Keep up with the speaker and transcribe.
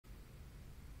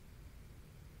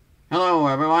Hello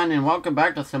everyone and welcome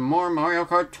back to some more Mario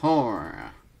Kart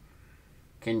Tour.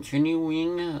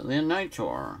 Continuing the night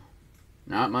tour.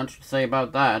 Not much to say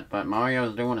about that, but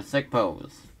Mario's doing a sick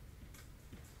pose.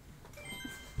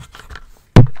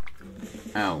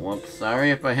 Oh, whoops. Sorry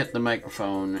if I hit the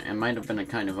microphone. It might have been a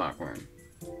kind of awkward.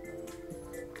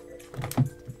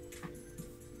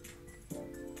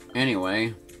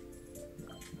 Anyway.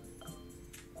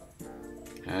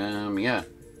 Yeah.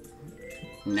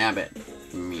 Nabbit.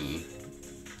 Me.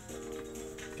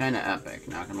 Kinda epic,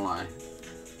 not gonna lie.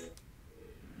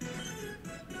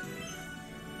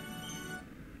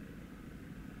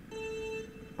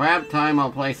 Perhaps time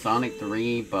I'll play Sonic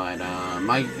 3, but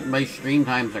my stream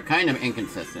times are kind of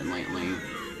inconsistent lately.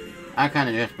 I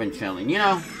kinda just been chilling, you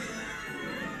know?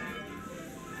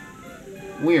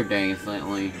 Weird days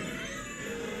lately.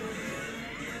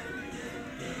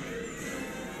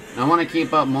 I want to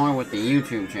keep up more with the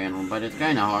YouTube channel, but it's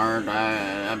kind of hard.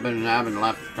 I've been having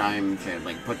less time to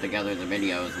like put together the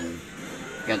videos and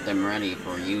get them ready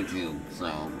for YouTube,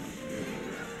 so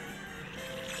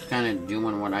kind of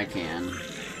doing what I can.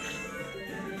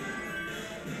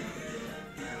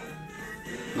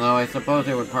 Though I suppose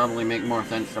it would probably make more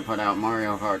sense to put out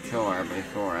Mario Kart Tour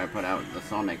before I put out the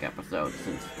Sonic episodes,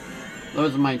 since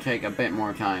those might take a bit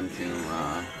more time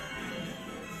to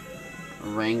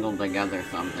wrangle together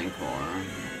something for.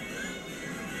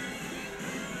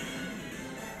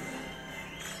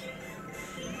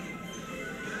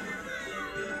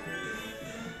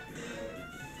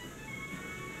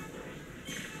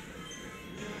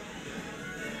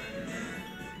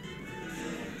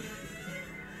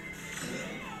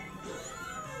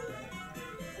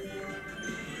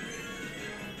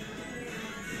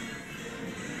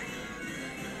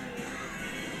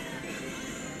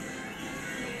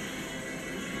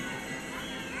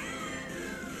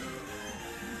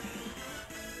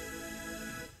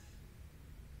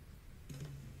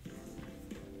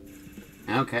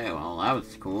 Okay, well, that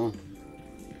was cool.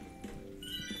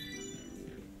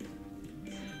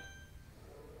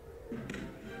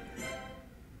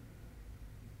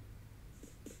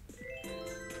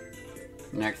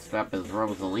 Next up is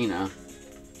Rosalina.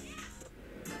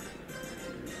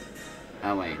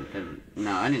 Oh wait,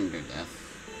 no, I didn't do this.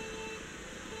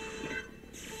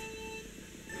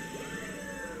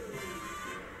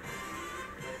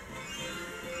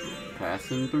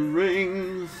 Passing the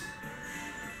rings.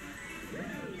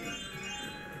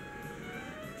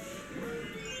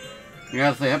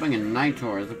 Yeah, so having a night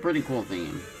tour is a pretty cool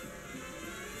theme.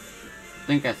 I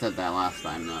think I said that last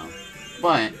time though.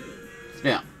 But,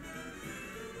 still.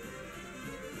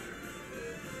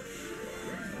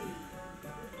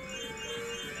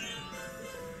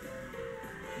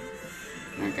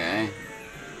 Okay.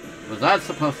 Was that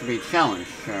supposed to be a challenge?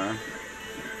 Sure.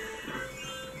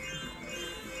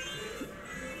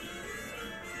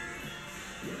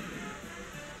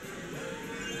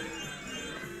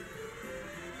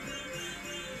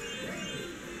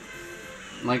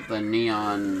 Like the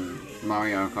neon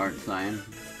Mario Kart sign.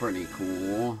 It's pretty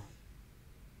cool.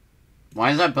 Why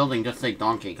does that building just say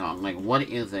Donkey Kong? Like, what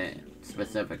is it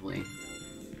specifically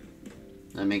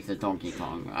that makes it Donkey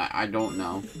Kong? I don't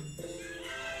know.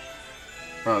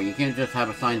 Bro, you can't just have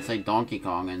a sign say Donkey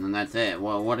Kong and then that's it.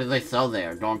 Well, what do they sell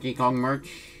there? Donkey Kong merch?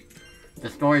 The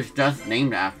store is just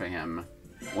named after him,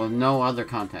 with no other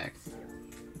context.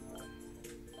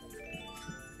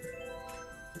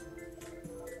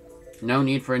 No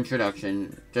need for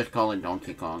introduction, just call it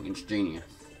Donkey Kong. It's genius.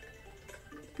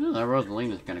 Oh, that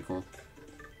Rosalina's kinda cool.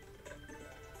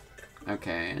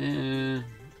 Okay,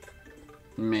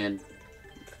 mid.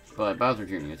 But Bowser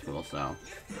Jr. is cool, so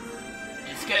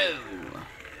let's go!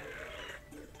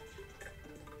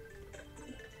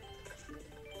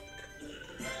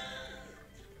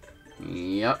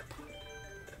 Yep.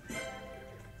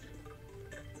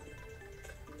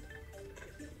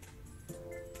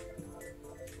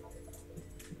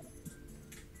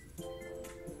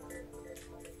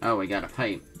 Oh, we got a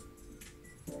pipe.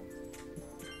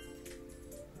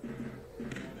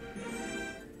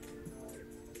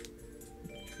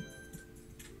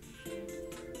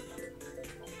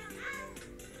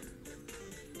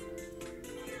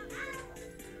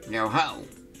 Yo ho!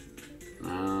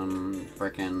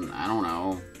 Frickin', I don't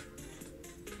know.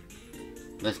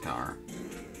 This car.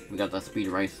 We got the Speed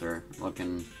Racer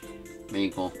looking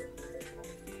vehicle.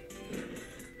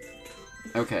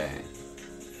 Okay.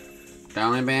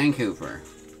 Down in Vancouver.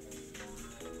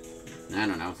 I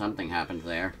don't know, something happens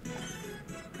there.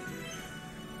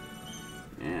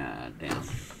 Yeah, damn.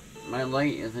 My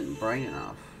light isn't bright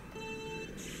enough.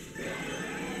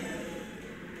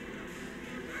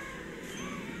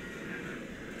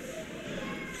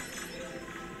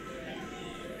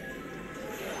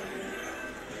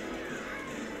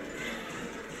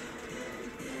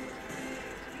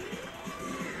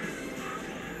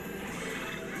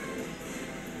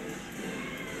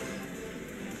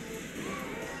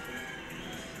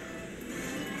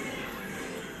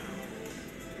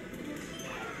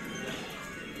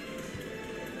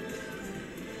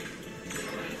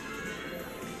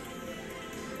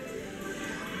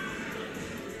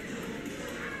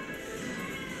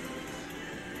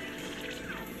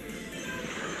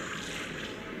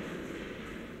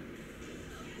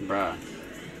 bruh.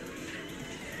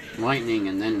 Lightning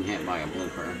and then hit by a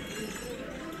blooper.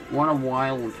 What a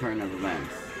wild turn of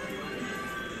events.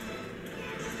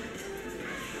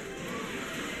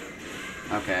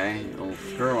 Okay, well,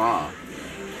 screw off.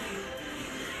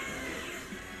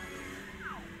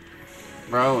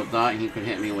 Bro thought he could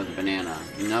hit me with a banana.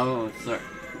 No, sir.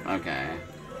 Okay.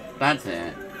 That's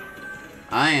it.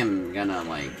 I am gonna,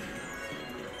 like,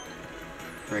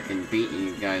 frickin' beat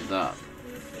you guys up.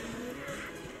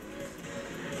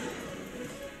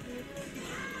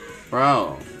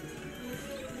 Bro.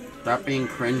 Stop being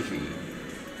cringy.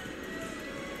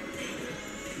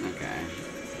 Okay.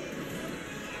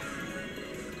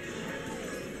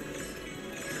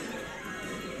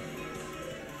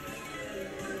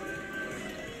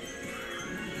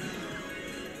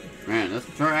 Man, this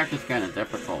track is kind of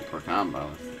difficult for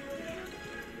combos.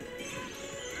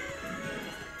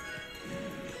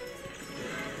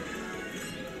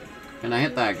 Can I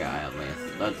hit that guy at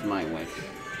least? That's my wish.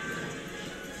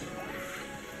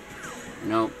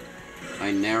 Nope.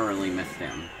 I narrowly missed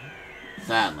him.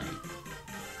 Sadly.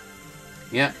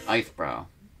 Yep, Ice Bro.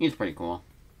 He's pretty cool.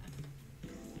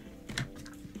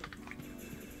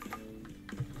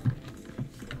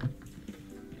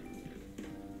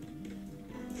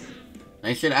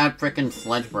 They should add frickin'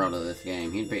 Sledge Bro to this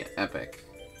game. He'd be epic.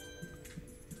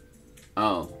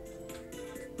 Oh.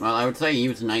 Well, I would say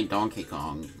use Knight Donkey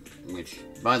Kong. Which,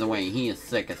 by the way, he is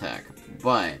sick as heck.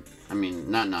 But, I mean,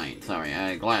 not Knight, sorry,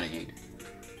 Gladiator.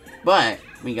 But,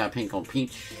 we got Pinkle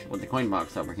Peach with the coin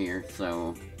box over here,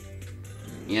 so...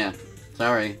 Yeah,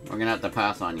 sorry, we're gonna have to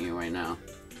pass on you right now.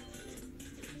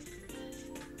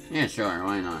 Yeah, sure,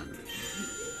 why not?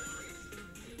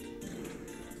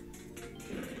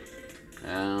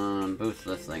 Boost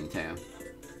this thing too.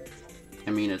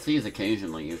 I mean, it sees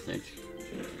occasional usage.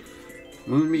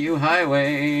 Moonview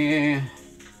Highway!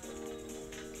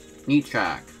 Neat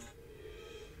track.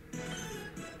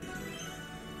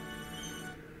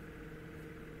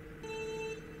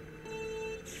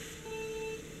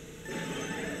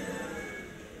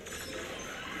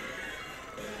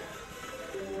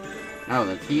 Oh,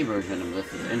 the T version of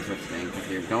this is interesting, because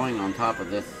you're going on top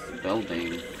of this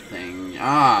building thing.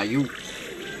 Ah, you...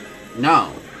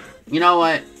 No. You know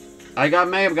what? I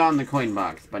may have gotten the coin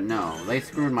box, but no. They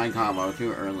screwed my combo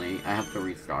too early. I have to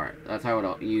restart. That's how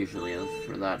it usually is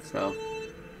for that stuff.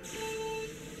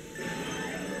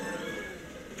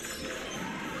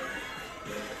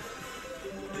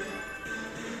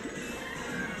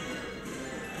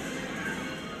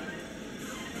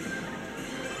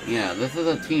 Yeah, this is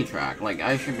a T track. Like,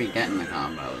 I should be getting the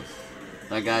combos.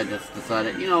 That guy just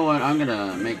decided, you know what, I'm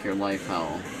gonna make your life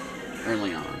hell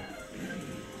early on.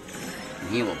 And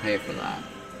he will pay for that.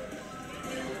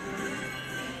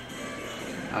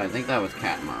 Oh, I think that was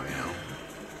Cat Mario.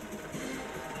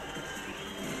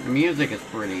 The music is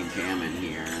pretty jamming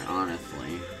here,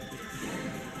 honestly.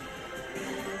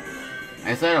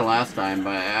 I said it last time,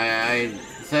 but I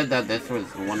said that this was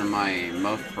one of my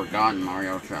most forgotten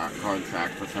Mario Kart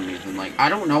tracks for some reason. Like, I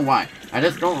don't know why. I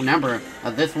just don't remember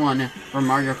that this one from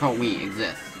Mario Kart Wii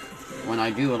exists. When I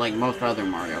do, like, most other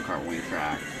Mario Kart Wii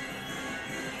tracks.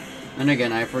 Then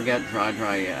again, I forget Dry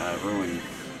Ruins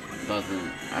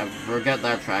doesn't... I forget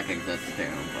that track exists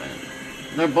too,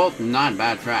 but... They're both not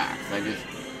bad tracks. I just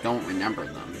don't remember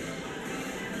them.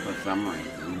 For some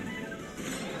reason.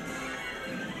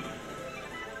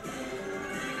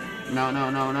 No, no,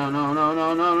 no, no, no, no,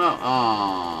 no, no, no.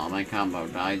 Oh, my combo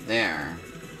died there.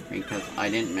 Because I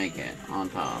didn't make it on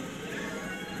top.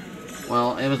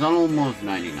 Well, it was almost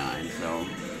 99, so...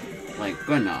 Like,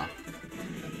 good enough.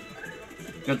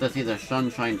 Good to see the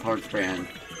Sunshine Parts brand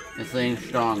is staying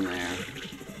strong there.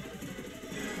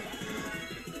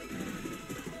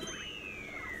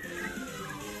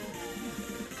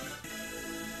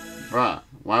 Bruh,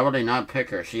 why would I not pick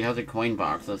her? She has a coin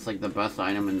box. That's like the best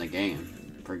item in the game.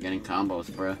 For getting combos,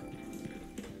 bruh.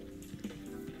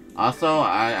 Also,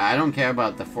 I don't care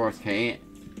about the Force Kate.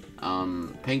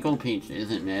 Pinkle Peach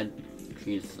isn't mid.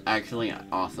 She's actually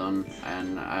awesome,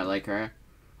 and I like her.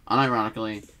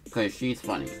 Unironically, because she's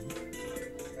funny.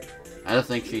 I just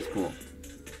think she's cool.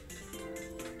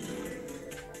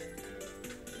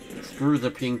 Screw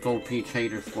the Pinkle Peach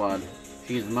hater squad.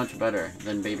 She's much better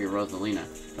than Baby Rosalina.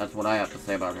 That's what I have to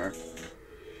say about her.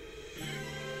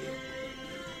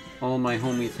 All my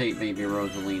homies hate Baby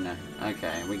Rosalina.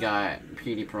 Okay, we got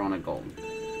Petey Piranha Gold.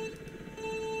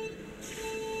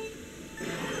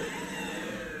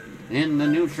 In the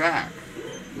new track,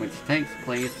 which takes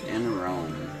place in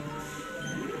Rome.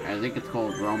 I think it's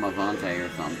called Rome Avante or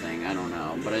something, I don't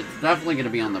know. But it's definitely going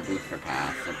to be on the booster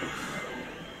pass if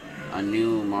it's a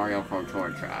new Mario Kart Tour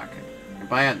track. I'm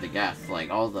if I had to guess, like,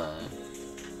 all the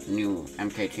new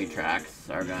MK2 tracks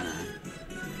are gonna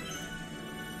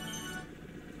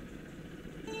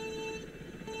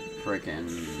frickin'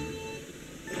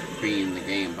 be in the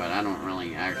game, but I don't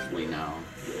really actually know.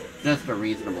 Just a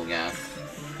reasonable guess.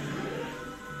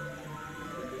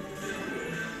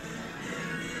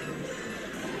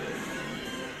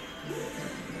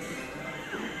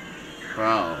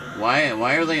 Bro,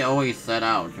 why are they always set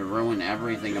out to ruin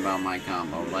everything about my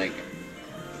combo? Like,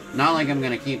 not like I'm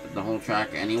gonna keep the whole track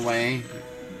anyway.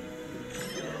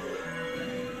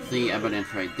 See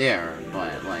evidence right there,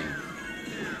 but like,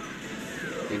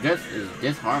 it just is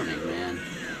disheartening, man.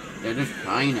 They're just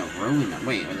trying to ruin it.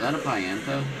 Wait, was that a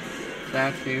Pianta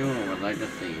statue, or was I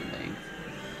just seeing things?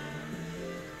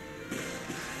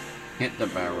 Hit the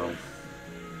barrel.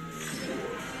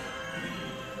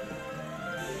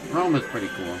 Rome is pretty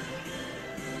cool.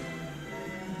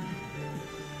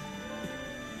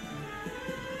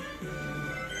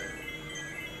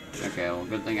 Okay, well,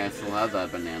 good thing I still have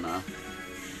that banana.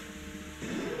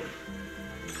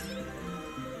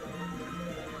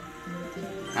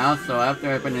 Also,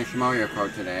 after I finish Mario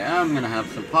Kart today, I'm gonna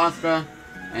have some pasta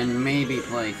and maybe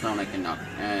play Sonic and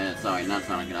sorry, not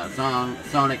Sonic and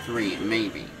Sonic 3,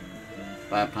 maybe.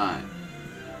 If I have time.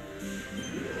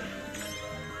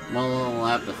 Well, we'll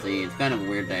have to see. It's kind of a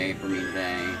weird day for me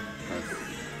today. Cause,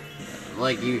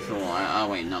 like usual, oh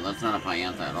wait, no, that's not a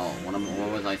Pianta at all.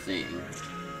 What was I seeing?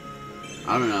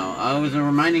 I don't know. It was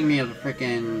reminding me of the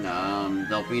frickin'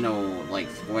 Delfino, like,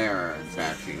 square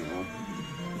statue.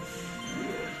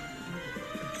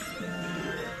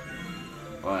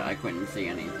 But I couldn't see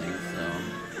anything,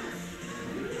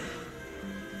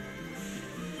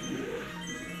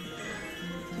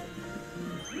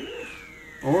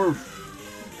 so... Orf!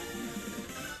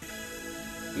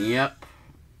 Yep.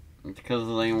 It's because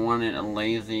they wanted a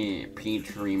lazy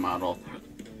Peach remodel.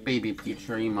 Baby Peach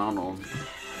remodel.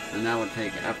 And that would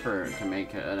take effort to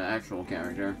make an actual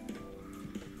character.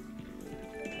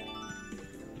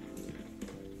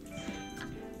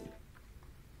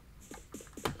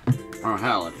 Oh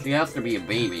hell, if she has to be a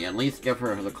baby, at least give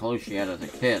her the clothes she had as a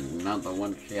kid, not the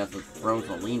one she has as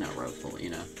Rosalina.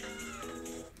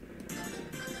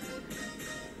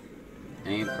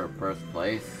 Aim for first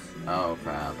place? Oh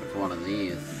crap, it's one of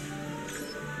these.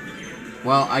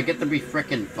 Well, I get to be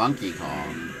frickin' Funky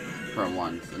Kong for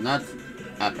once, and that's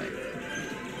epic.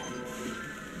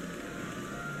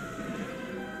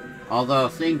 Although,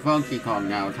 seeing Funky Kong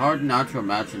now, it's hard not to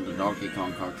imagine the Donkey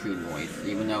Kong cartoon voice,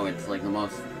 even though it's like the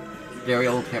most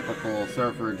stereotypical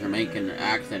surfer Jamaican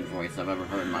accent voice I've ever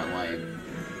heard in my life.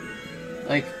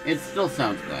 Like, it still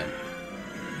sounds good.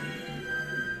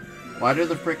 Why do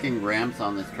the freaking ramps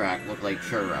on this track look like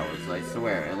churros? I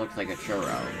swear, it looks like a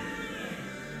churro.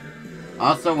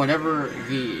 Also, whenever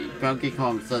Donkey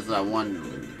Kong says that one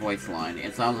voice line,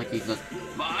 it sounds like he says,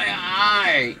 "My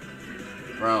eye!"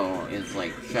 Bro is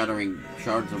like shattering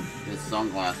shards of his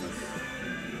sunglasses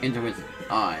into his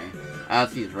eye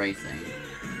as he's racing.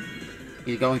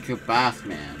 He's going too fast,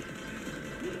 man.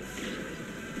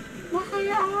 My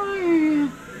eye!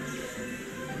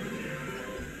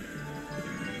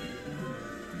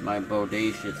 My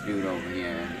bodacious dude over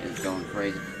here is going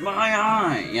crazy. My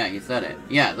eye! Yeah, he said it.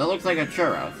 Yeah, that looks like a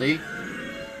churro, see?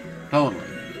 Totally.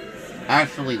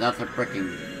 Actually, that's a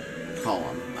freaking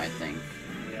column, I think.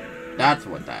 That's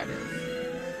what that is.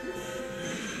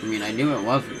 I mean, I knew it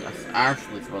wasn't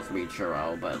actually supposed to be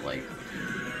churro, but, like,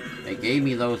 it gave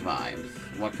me those vibes.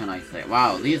 What can I say?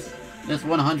 Wow, this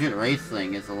 100 race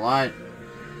thing is a lot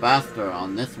faster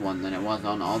on this one than it was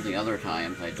on all the other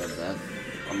times I did this.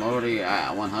 I'm already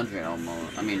at 100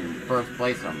 almost. I mean, first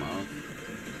place almost.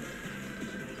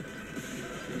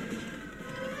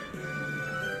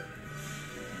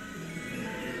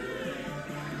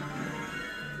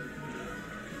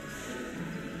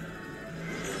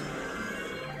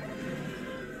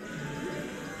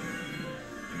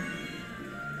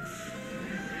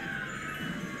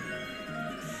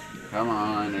 Come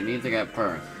on, I need to get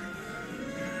first.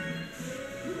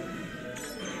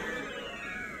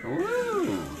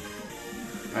 Woo!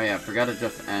 Oh yeah, forgot it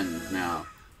just ends now.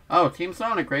 Oh, Team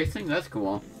Sonic Racing? That's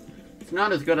cool. It's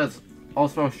not as good as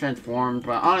Also Transformed,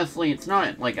 but honestly, it's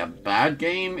not like a bad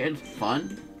game. It's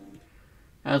fun.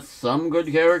 Has some good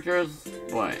characters,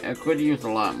 but it could use a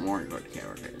lot more good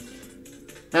characters.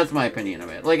 That's my opinion of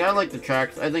it. Like, I like the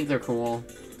tracks. I think they're cool.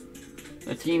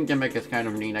 The team gimmick is kind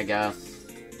of neat, I guess.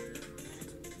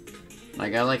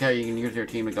 Like, I like how you can use your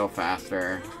team to go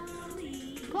faster.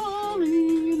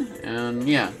 And,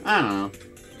 yeah, I don't know.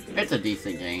 It's a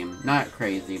decent game. Not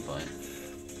crazy, but...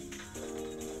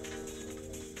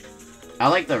 I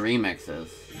like the remixes.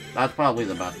 That's probably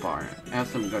the best part. It has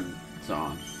some good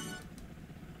songs.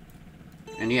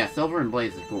 And yeah, Silver and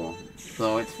Blaze is cool.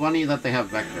 So it's funny that they have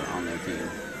Vector on their team.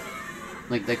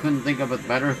 Like, they couldn't think of a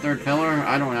better third pillar?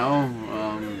 I don't know.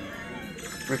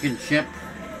 Frickin' Chip.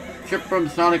 Chip from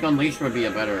Sonic Unleashed would be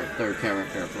a better third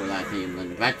character for that team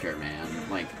than Vector, man.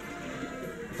 Like,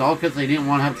 it's all because they didn't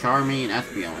want to have Charmy and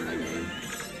Espio in the game.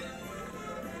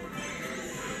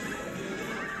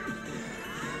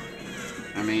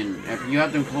 I mean, if you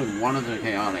have to include one of the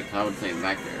Chaotix, I would say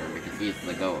Vector, because he's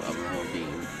the GOAT of the whole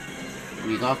team.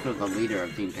 And he's also the leader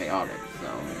of Team Chaotix,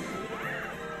 so...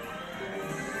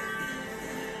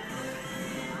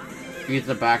 he's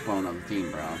the backbone of the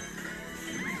team, bro.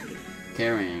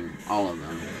 Carrying all of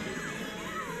them.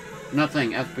 I'm not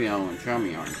saying Espio and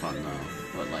Charmy aren't fun, though,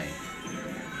 but like...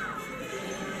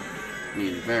 I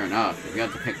mean, fair enough, if you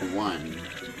have to pick one.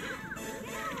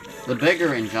 The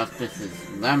bigger injustice is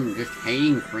them just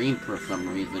hating Cream for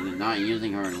some reason and not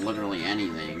using her in literally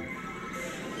anything.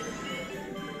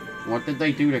 What did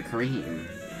they do to Cream?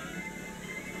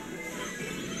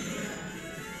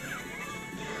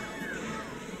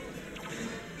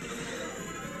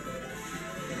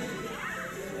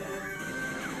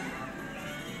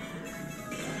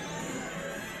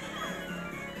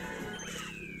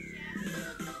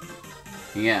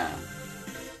 Yeah.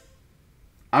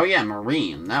 Oh yeah,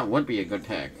 Marine. That would be a good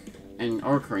pick.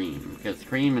 Or Cream. Because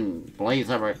Cream and Blaze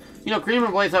have a... You know, Cream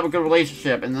and Blaze have a good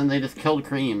relationship, and then they just killed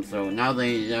Cream, so now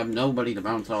they have nobody to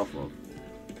bounce off of.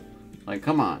 Like,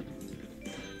 come on.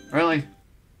 Really?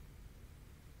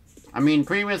 I mean,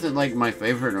 Cream isn't, like, my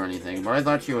favorite or anything, but I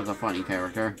thought she was a funny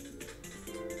character.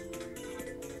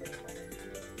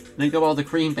 Think of all the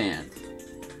Cream bands.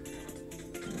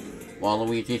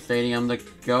 Waluigi Stadium, the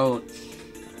GOAT.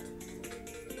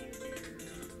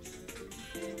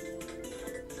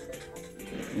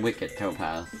 Wicked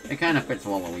Topaz. It kind of fits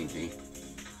Waluigi.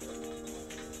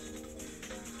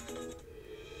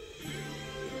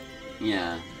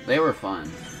 Yeah, they were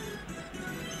fun.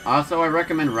 Also, I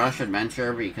recommend Rush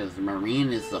Adventure because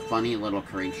Marine is the funny little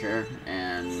creature,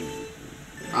 and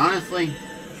honestly,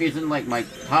 she's in like my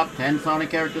top 10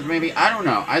 Sonic characters maybe? I don't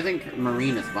know. I think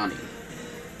Marine is funny.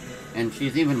 And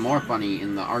she's even more funny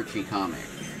in the Archie comics.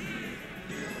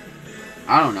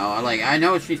 I don't know, like, I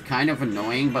know she's kind of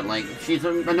annoying, but, like, she's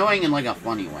annoying in, like, a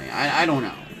funny way. I don't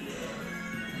know.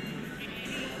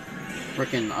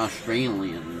 Frickin'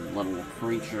 Australian little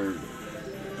creature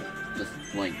just,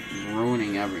 like,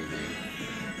 ruining everything.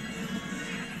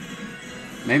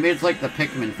 Maybe it's, like, the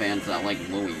Pikmin fans that like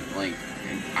Louie. Like,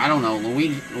 I don't know,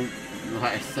 Luigi...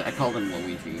 I called him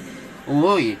Luigi.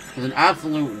 Louie is an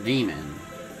absolute demon.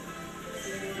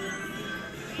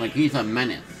 Like, he's a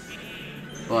menace.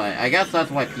 But I guess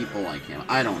that's why people like him.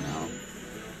 I don't know.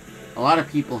 A lot of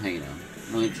people hate him.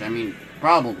 Which, I mean,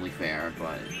 probably fair,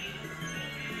 but...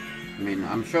 I mean,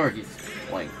 I'm sure he's,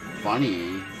 like,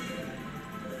 funny.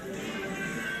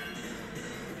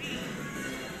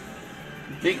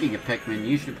 Speaking of Pikmin,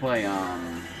 you should play,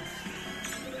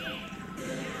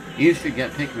 you should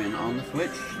get Pikmin on the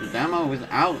Switch. The demo is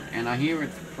out, and I hear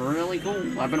it's really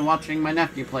cool. I've been watching my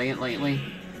nephew play it lately.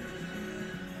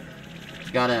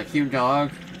 Got a cute dog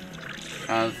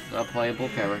as a playable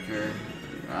character.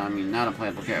 I mean, not a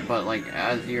playable character, but like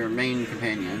as your main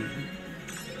companion.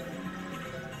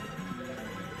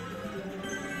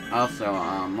 Also,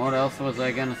 what else was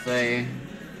I gonna say?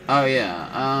 Oh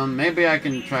yeah, maybe I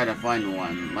can try to find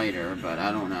one later, but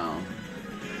I don't know.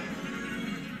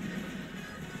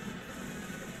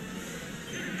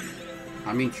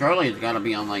 I mean, surely it's gotta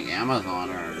be on like Amazon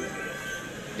or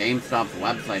GameStop's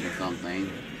website or something.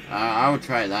 I would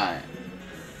try that.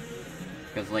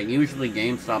 Because, like, usually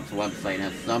GameStop's website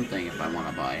has something if I want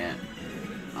to buy it.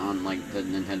 On, like, the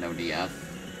Nintendo DS.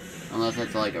 Unless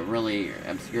it's, like, a really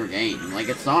obscure game. Like,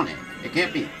 it's Sonic. It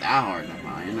can't be that hard to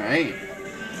find, right?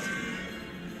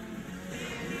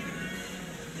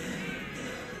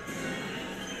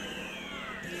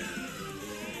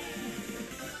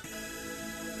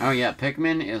 Oh, yeah,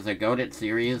 Pikmin is a goated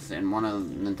series and one of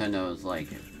Nintendo's, like,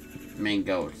 main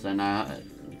goats. And,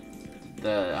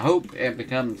 the hope it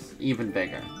becomes even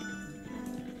bigger.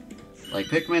 Like,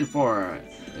 Pikmin 4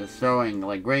 is showing,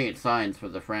 like, great signs for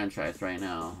the franchise right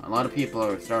now. A lot of people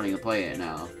are starting to play it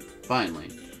now.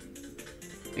 Finally.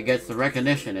 It gets the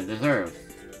recognition it deserves.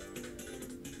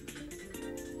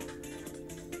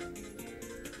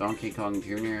 Donkey Kong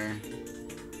Jr.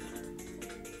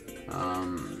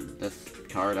 This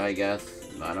card, I guess.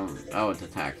 I don't... Oh, it's a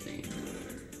taxi.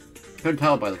 Couldn't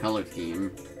tell by the color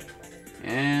scheme.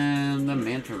 And the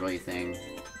Manta Ray thing.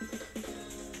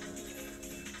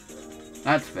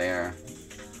 That's fair.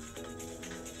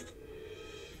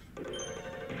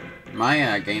 My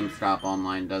GameStop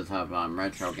online does have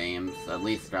retro games. At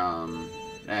least it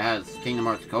has Kingdom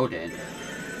Hearts coded.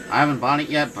 I haven't bought it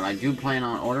yet, but I do plan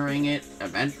on ordering it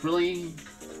eventually.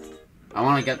 I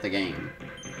want to get the game.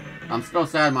 I'm still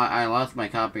sad I lost my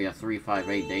copy of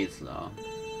 358 Days though.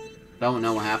 Don't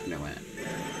know what happened to it.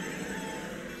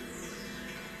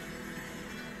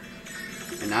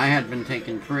 And I had been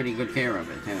taking pretty good care of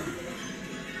it too.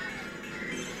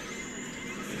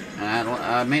 And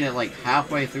I made it like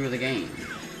halfway through the game.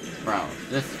 Bro,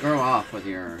 just screw off with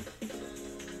your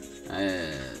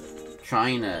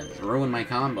trying to ruin my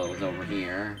combos over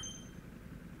here.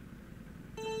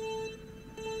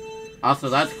 Also,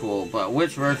 that's cool, but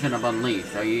which version of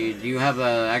Unleashed? Do you have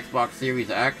a Xbox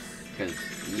Series X? Because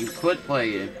you could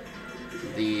play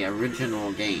the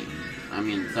original game. I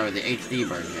mean, sorry, the HD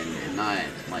version, and not,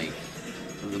 like,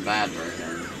 the bad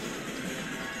version.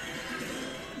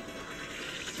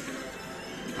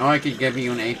 Or I could give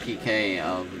you an APK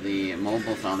of the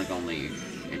mobile Sonic Unleashed,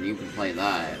 and you can play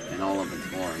that in all of its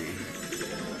glory.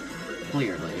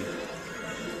 Clearly.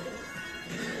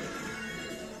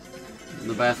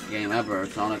 The best game ever,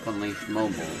 Sonic Unleashed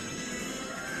Mobile.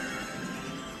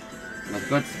 With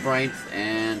good sprites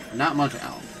and not much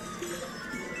else.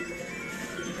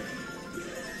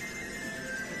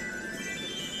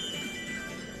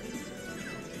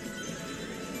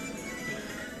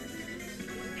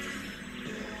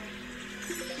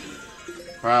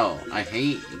 Bro, I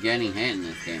hate getting hit in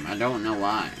this game. I don't know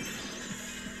why.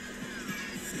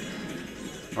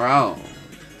 Bro.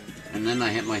 And then I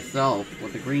hit myself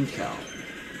with the green shell.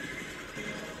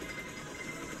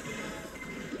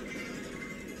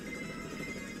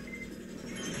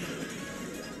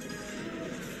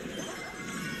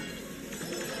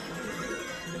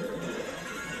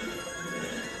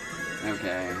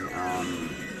 Okay,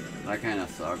 that kinda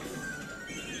sucks.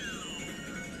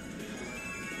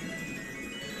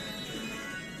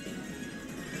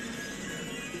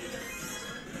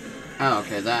 Oh,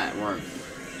 okay, that works.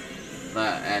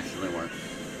 That actually works.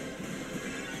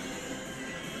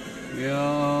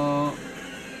 Yo.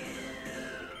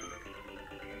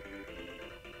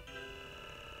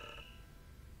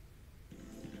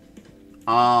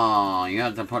 Oh, you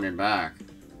have to put it back.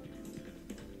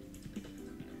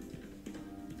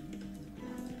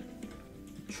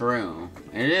 True.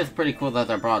 It is pretty cool that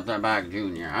they brought that back,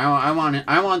 Junior. I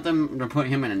want them to put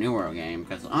him in a newer game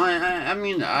because I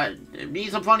mean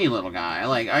he's a funny little guy.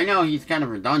 Like I know he's kind of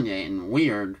redundant and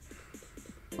weird,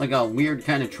 like a weird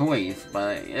kind of choice,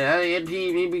 but he'd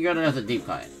be good as a deep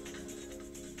cut.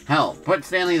 Hell, put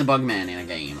Stanley the Bugman in a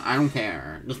game. I don't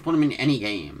care. Just put him in any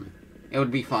game. It would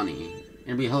be funny.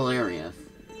 It'd be hilarious.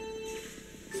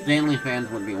 Stanley fans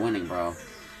would be winning, bro.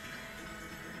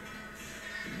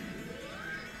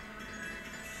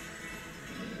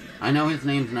 I know his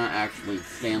name's not actually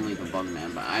Stanley the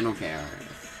Bugman, but I don't care.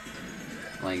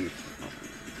 Like,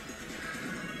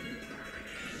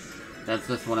 that's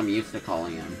just what I'm used to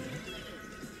calling him.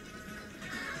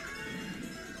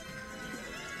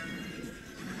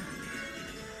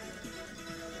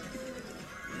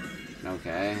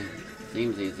 Okay,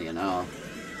 seems easy enough.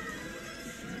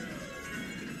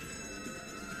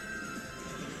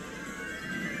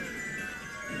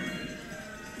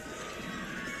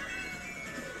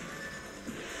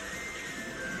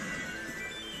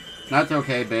 That's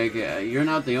okay, Big. You're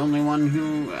not the only one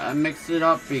who mixed it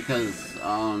up because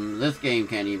this game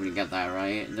can't even get that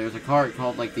right. There's a card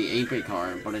called like the 8-bit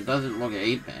card, but it doesn't look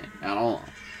 8-bit at all.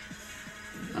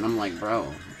 And I'm like,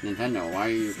 bro, Nintendo, why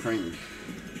are you cringe?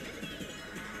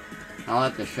 I'll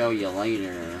have to show you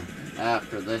later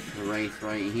after this race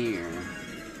right here.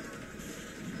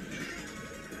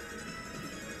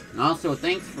 And also,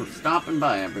 thanks for stopping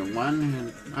by,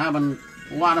 everyone. Having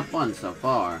a lot of fun so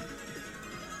far.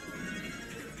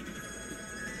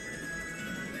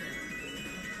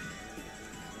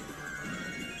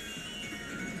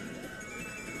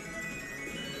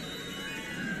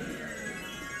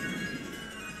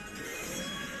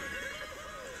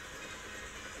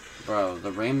 Bro,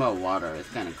 the rainbow water is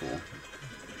kind of cool.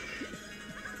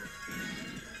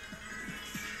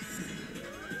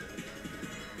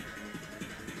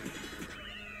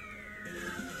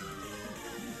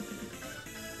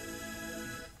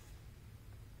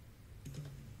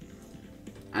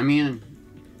 I mean,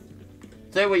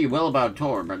 say what you will about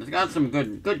Tor, but it's got some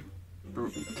good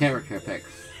character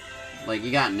picks. Like,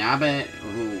 you got Nabbit,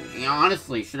 who,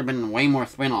 honestly should have been way more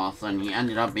spin-offs than he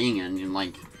ended up being in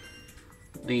like,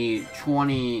 the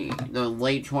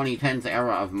late 2010s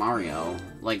era of Mario.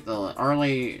 Like, the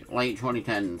late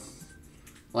 2010s.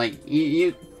 Like,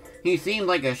 you he seemed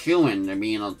like a shoo-in to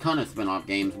be in a ton of spin-off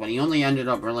games, but he only ended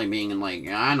up really being in, like,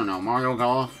 I don't know, Mario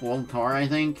Golf World Tour, I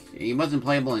think? He wasn't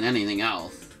playable in anything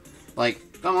else.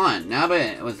 Like, come on,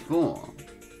 Nabbit was cool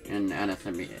in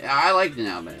NSMB. I liked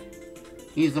Nabbit.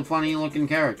 He's a funny-looking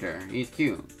character. He's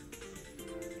cute.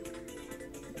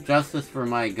 Justice for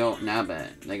my goat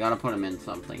Nabbit. They gotta put him in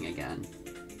something again.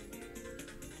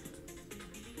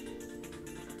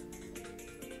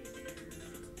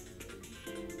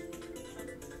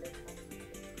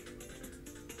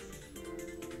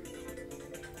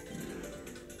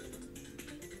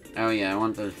 Oh yeah, I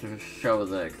want to show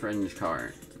the cringe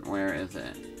cart. Where is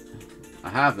it? I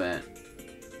have it.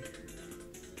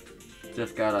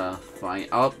 Just gotta find...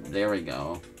 Oh, there we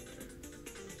go.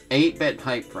 8-bit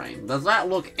type frame. Does that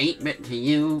look 8-bit to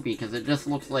you? Because it just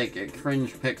looks like a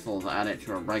cringe pixels added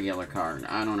to a regular card.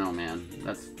 I don't know, man.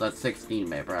 That's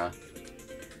 16-bit, bruh.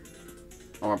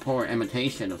 Or a poor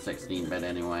imitation of 16-bit,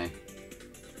 anyway.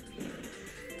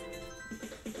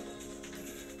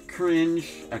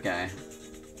 Cringe. Okay.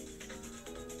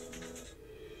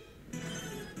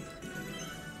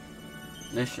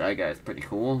 This Shy Guy is pretty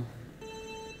cool.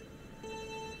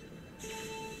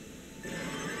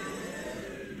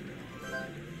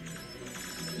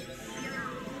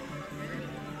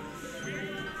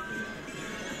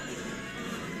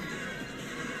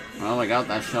 Well, I got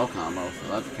that shell combo, so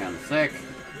that's kind of sick.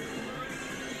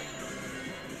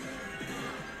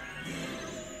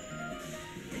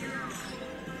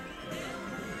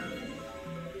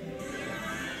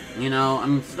 You know,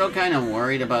 I'm still kind of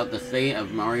worried about the state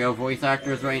of Mario voice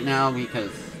actors right now,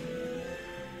 because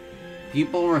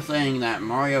people were saying that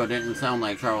Mario didn't sound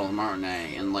like Charles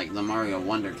Martinet in, like, the Mario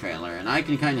Wonder trailer, and I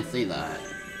can kind of see that.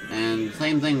 And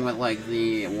same thing with, like,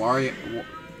 the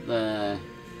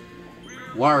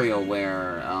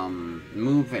WarioWare,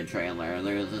 Move-It trailer.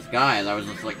 There was this guy that was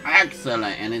just like,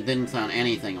 excellent, and it didn't sound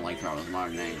anything like Charles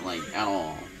Martinet, like, at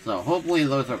all. So hopefully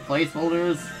those are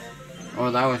placeholders, or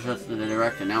that was just the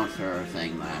direct announcer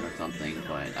saying that or something,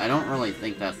 but I don't really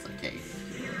think that's the case.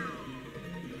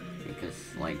 Because,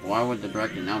 like, why would the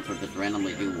direct announcer just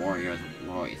randomly do Wario's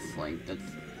voice? Like, that's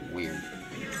weird.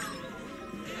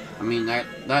 I mean,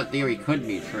 that theory could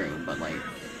be true, but, like,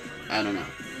 I don't know.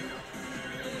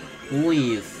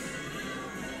 Please.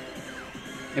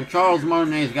 If Charles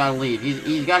Martinet's gotta leave,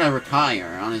 he's gotta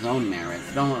retire on his own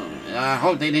merits. I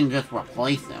hope they didn't just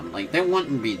replace him. Like, they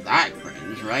wouldn't be that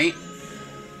cringe, right?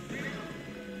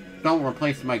 Don't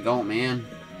replace my goat, man.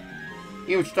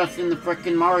 He was just in the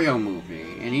frickin' Mario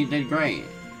movie, and he did great.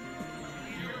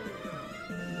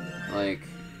 Like...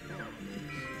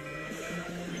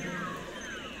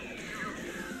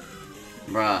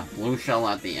 Bruh, blue shell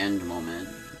at the end moment.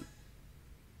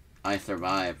 I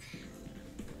survived.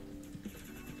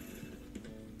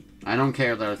 I don't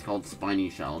care that it's called spiny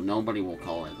shell. Nobody will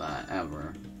call it that,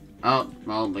 ever. Oh,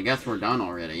 well, I guess we're done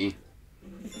already.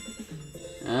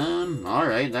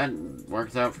 Alright, that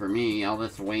works out for me. I'll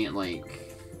just wait,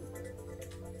 like...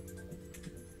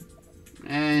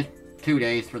 2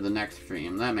 days for the next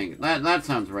stream. That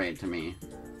sounds right to me.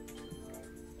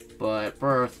 But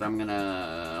first, I'm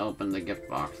gonna open the gift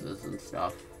boxes and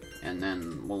stuff. And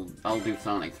then I'll do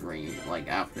Sonic 3, like,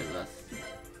 after this.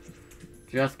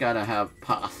 Just gotta have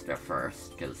pasta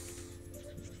first, cause...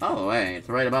 Oh, hey, it's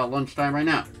right about lunchtime right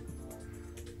now.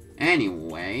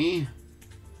 Anyway...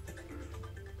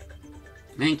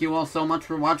 Thank you all so much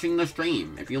for watching the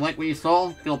stream. If you like what you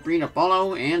saw, feel free to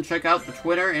follow and check out the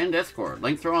Twitter and Discord.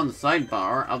 Links are on the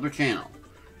sidebar of the channel.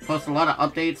 Post a lot of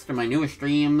updates to my newest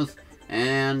streams,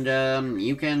 and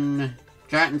you can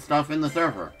chat and stuff in the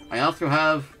server. I also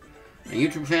have a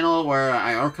YouTube channel where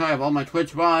I archive all my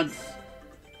Twitch VODs.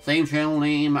 Same channel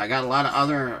name. I got a lot of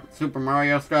other Super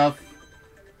Mario stuff.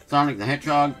 Sonic the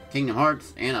Hedgehog, Kingdom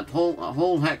Hearts, and a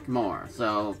whole heck more.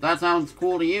 So if that sounds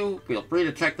cool to you, feel free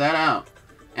to check that out.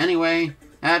 Anyway,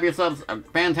 have yourselves a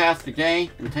fantastic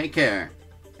day, and take care,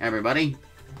 everybody.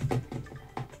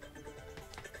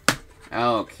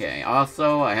 Okay,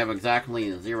 also, I have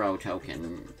exactly 0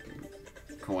 token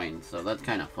coins, so that's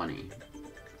kind of funny.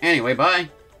 Anyway, bye!